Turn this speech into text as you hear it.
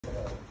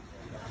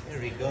There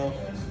we go.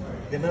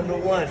 The number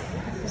one.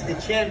 He's the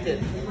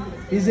champion.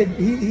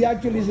 He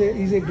actually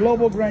is a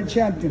global grand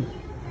champion,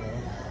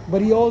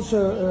 but he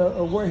also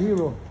a war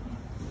hero.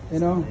 You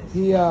know,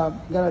 he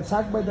got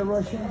attacked by the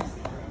Russians,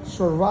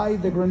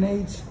 survived the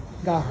grenades,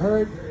 got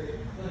hurt.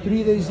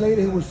 3 days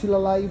later, he was still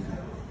alive.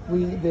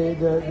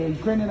 The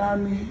Ukrainian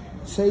army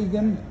saved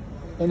him,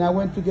 and I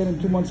went to get him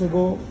 2 months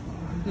ago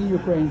in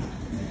Ukraine.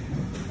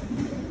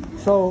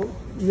 So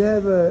you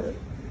have a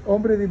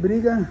hombre de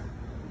briga,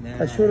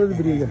 a shorter de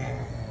briga.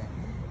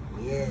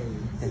 Yeah.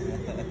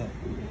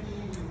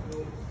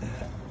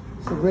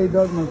 It's a great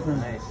dog, my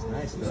friend.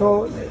 Nice dog.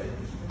 So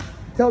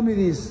tell me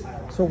this.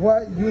 So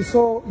what you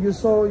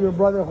saw your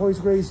brother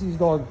Royler Gracie's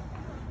dog.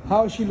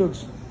 How she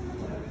looks?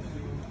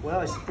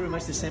 Well, it's pretty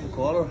much the same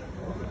color.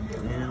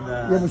 And,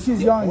 yeah, but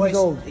she's young, he's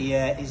old.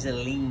 Yeah, he's a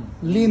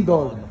lean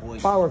dog.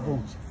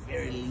 Powerful.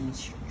 Very lean,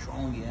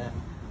 strong, yeah.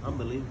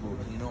 Unbelievable.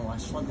 You know, I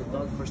saw the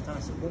dog first time,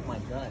 I said, oh my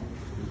God,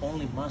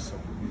 only muscle.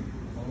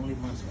 Only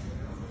muscle.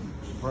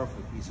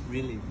 Perfect. He's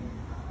really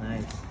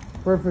nice.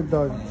 Perfect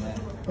dog.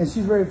 Yeah. And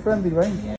she's very friendly, right?